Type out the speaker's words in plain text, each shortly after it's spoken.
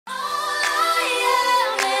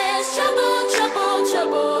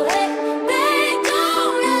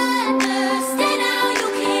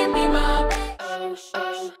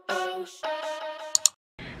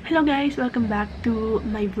Hello guys! Welcome back to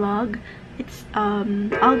my vlog. It's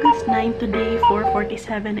August 9 today,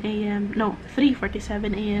 4:47 AM. No,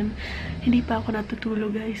 3:47 AM. Hindi pa ako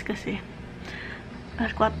natutulog guys kasi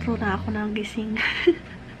 4 na ako nagising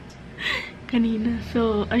kanina.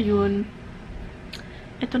 So, ayun.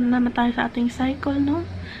 Ito na naman tayo sa ating cycle, no?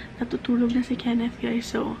 Natutulog na si Kenneth guys.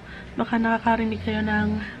 So, baka nakakarinig kayo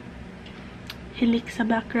ng hilik sa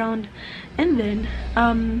background. And then,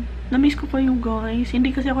 na-miss ko pa yung guys.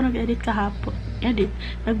 Hindi kasi ako nag-edit kahapon.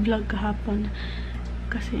 Nag-vlog kahapon.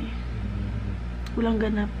 Kasi, walang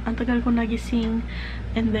ganap. Ang tagal ko nagising.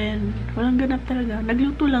 And then, walang ganap talaga.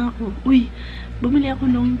 Nagluto lang ako. Uy, bumili ako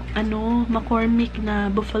nung, McCormick na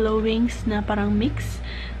buffalo wings na parang mix.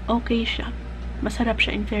 Okay siya. Masarap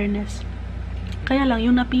siya in fairness. Kaya lang,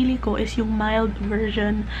 yung napili ko is yung mild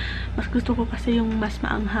version. Mas gusto ko kasi yung mas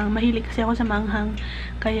maanghang. Mahilig kasi ako sa maanghang.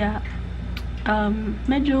 Kaya,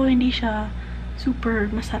 medyo hindi siya super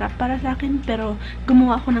masarap para sa akin. Pero,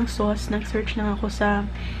 gumawa ako ng sauce. Nag-search lang ako sa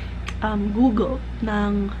Google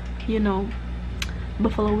ng,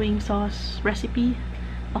 buffalo wing sauce recipe.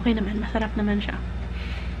 Okay naman. Masarap naman siya.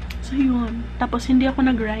 So, yun. Tapos, hindi ako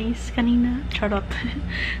nag-rice kanina. Charot.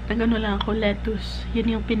 Nagano lang ako, lettuce.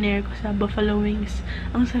 Yun yung pinair ko sa buffalo wings.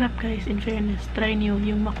 Ang sarap, guys. In fairness, try nyo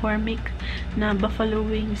yung McCormick na buffalo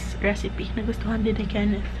wings recipe. Nagustuhan din ni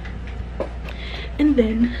Kenneth. And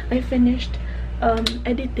then, I finished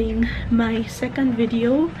editing my second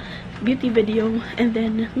video, beauty video. And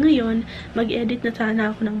then, ngayon, mag-edit na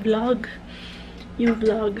sana ako ng vlog. Yung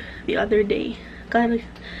vlog the other day.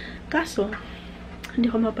 Kaso, hindi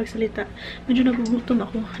ako mapagsalita. Medyo nagugutom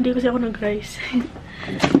ako. Hindi kasi ako nag-rice.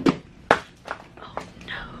 Oh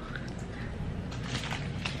no.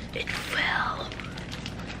 It fell.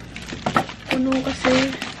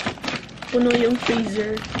 Puno yung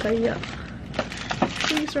freezer. Kaya,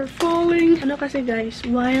 things are falling. Kasi guys,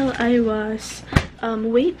 while I was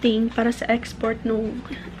waiting para sa export nung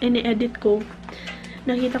ini-edit ko,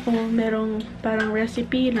 nakita ko merong parang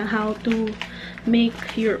recipe na how to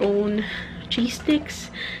make your own cheese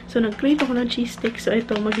sticks. So, nag-create ako ng cheese sticks. So,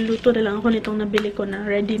 ito, magluluto na lang ako nitong nabili ko na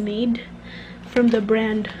ready-made from the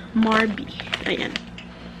brand Marby. Ayan.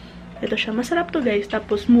 Ito siya. Masarap to, guys.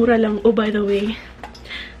 Tapos, mura lang. Oh, by the way,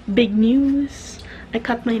 big news. I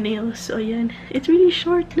cut my nails. So, ayan. It's really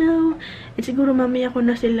short now. And siguro mamaya ko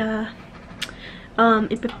na sila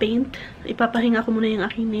ipapaint. Ipapahinga ko muna yung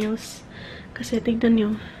aking nails. Kasi, tignan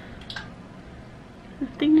nyo.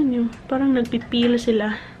 Parang nagpipil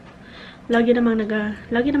sila. Lagi namang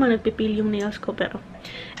nagpipil yung nails ko, pero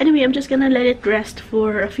anyway, I'm just gonna let it rest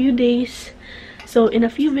for a few days. So, in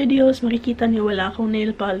a few videos, makikita niyo wala akong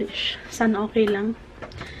nail polish. Sana okay lang.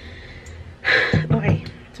 Okay.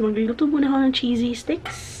 So, magluluto muna ako ng cheesy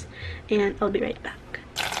sticks. And I'll be right back.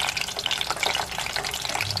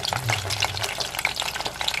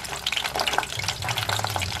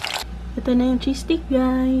 Ito na yung cheese stick,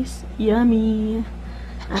 guys. Yummy!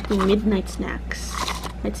 Ating midnight snacks.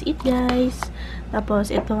 Let's eat, guys.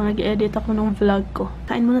 Tapos, ito, nag-edit ako ng vlog ko.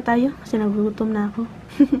 Kain muna tayo kasi nagugutom na ako.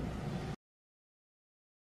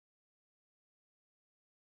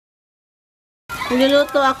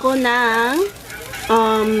 Nagluluto ako ng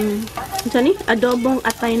adobong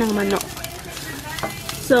atay ng manok.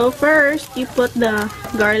 So, first, you put the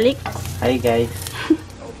garlic. Hi, guys.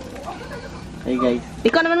 Hi, guys.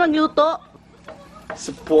 Ikaw naman magluto.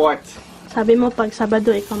 Support. Sabi mo, pag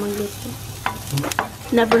Sabado, ikaw magluto.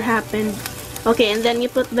 Never happened. Okay, and then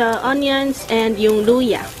you put the onions and yung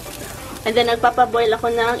luya. And then, nagpapaboil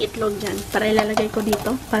ako ng itlog dyan. Para ilalagay ko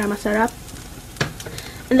dito. Para masarap.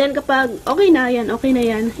 And then, kapag okay na yan,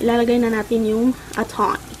 ilalagay na natin yung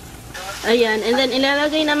atay. Ayan. And then,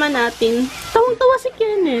 ilalagay naman natin. Tawang-tawa si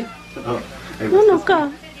Kenneth. Ano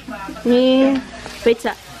ka? Wait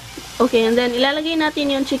sa. Okay, and then, ilalagay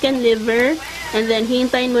natin yung chicken liver. And then,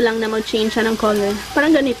 hihintayin mo lang na mag-change siya ng color.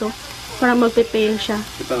 Parang ganito. Para magpe-pale siya.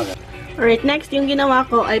 Alright, next, yung ginawa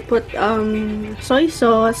ko, I put soy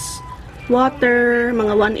sauce, water,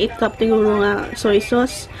 mga 1/8 cup siguro nga soy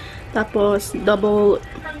sauce. Tapos,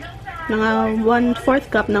 mga 1/4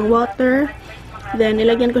 cup ng water. Then,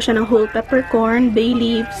 nilagyan ko siya ng whole peppercorn, bay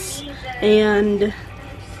leaves, and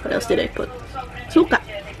what else did I put? Suka.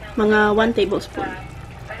 Mga 1 tablespoon.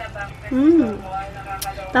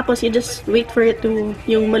 Tapos, you just wait for it to,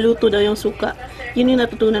 yung maluto daw yung suka. Yun yung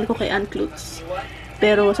natutunan ko kay Aunt Lutz.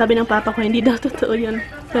 Pero, sabi ng papa ko, hindi daw totoo yun.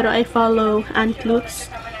 Pero, I follow Aunt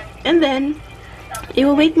Lutz. And then,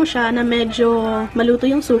 i-wait mo siya na medyo maluto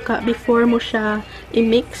yung suka before mo siya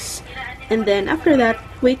i-mix. And then, after that,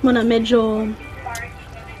 wait mo na medyo,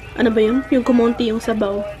 yung kumonti yung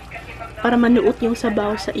sabaw. Para manuot yung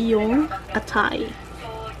sabaw sa iyong atay.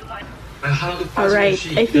 Alright,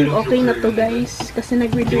 I think okay na to guys. Kasi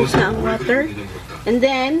nag-reduce na ang water. And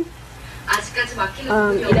then,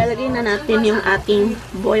 ilalagay na natin yung ating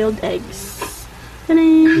boiled eggs.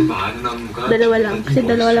 Tanan! Dalawa lang. Kasi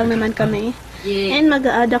dalawa lang naman kami. And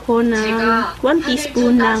mag-a-add ako ng 1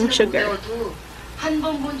 teaspoon ng sugar.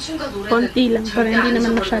 Konti lang, para hindi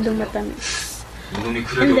naman masyadong matamis.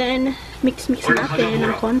 And then, mix natin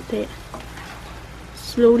ng konti.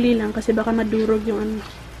 Slowly lang, kasi baka madurog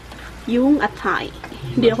yung atay.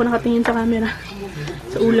 Hindi ako nakatingin sa camera.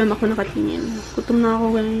 Sa ulam ako nakatingin. Gutom na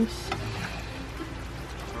ako guys.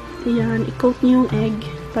 Ayan, i-coat niyo yung egg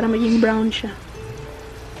para maging brown siya.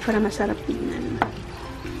 Para masarap tingnan.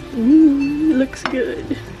 Looks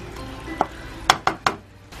good.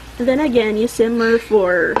 And then again, you simmer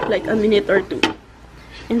for like a minute or 2.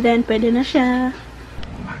 And then, pwede na siya.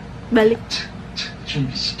 Balik.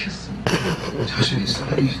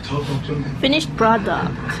 Finished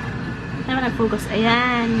product. I'm gonna focus.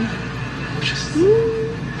 Ayan.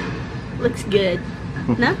 Looks good.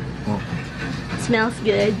 Na? Smells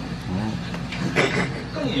good.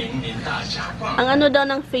 Ang ano daw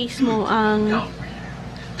ng face mo,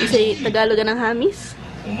 kasi Tagalog ng hamis?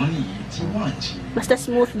 Basta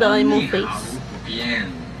smooth daw yung mong face.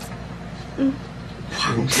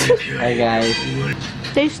 Hi guys.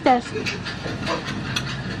 Taste test.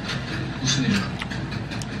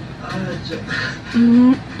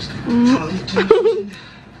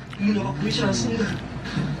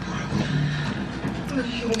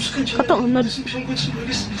 Kataunod.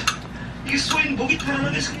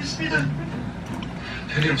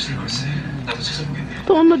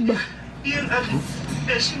 Kataunod ba?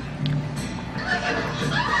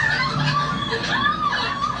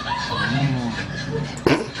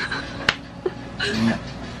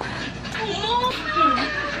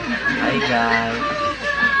 Hi guys.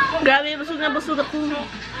 Grabe, busog ako.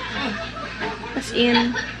 As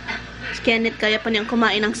in, si Kenneth kaya pa niyang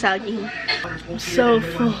kumain ng saging. So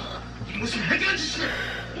full.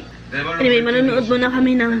 Anyway, manonood muna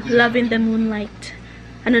kami ng Love in the Moonlight.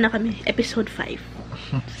 Ano na kami? Episode 5.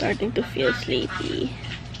 Starting to feel sleepy.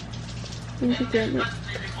 Yung si Kenneth.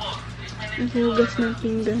 Naghugas ng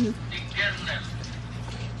pinggan.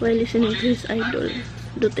 While listening to his idol,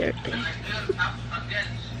 Duterte.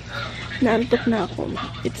 Naantok na ako.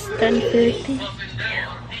 It's 10:30.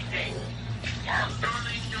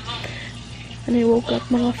 And I woke up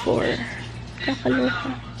mga 4.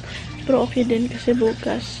 Kakaloka. Pero okay din kasi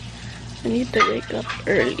bukas I need to wake up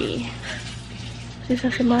early. Kasi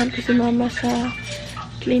sasamahan ko si mama sa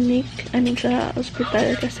clinic, sa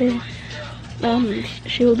hospital kasi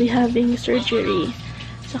she will be having surgery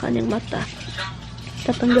sa kanyang mata.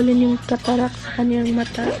 Tatanggalin yung cataract sa kanyang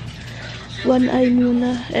mata. One eye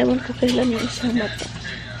muna. Ewan ko kailan yung isang mata.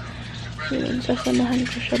 Yun, sasamahan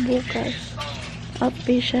ko siya bukas.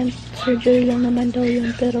 Outpatient surgery lang naman daw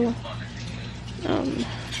yun, pero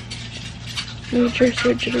major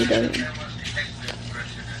surgery daw yun.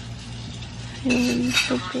 Yun,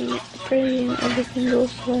 hoping, praying everything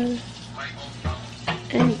goes well.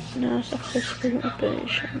 And na-successful yung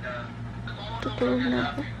operation. Tutulog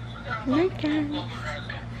na ako. Night guys!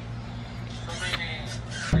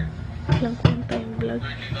 Lang ko yung vlog.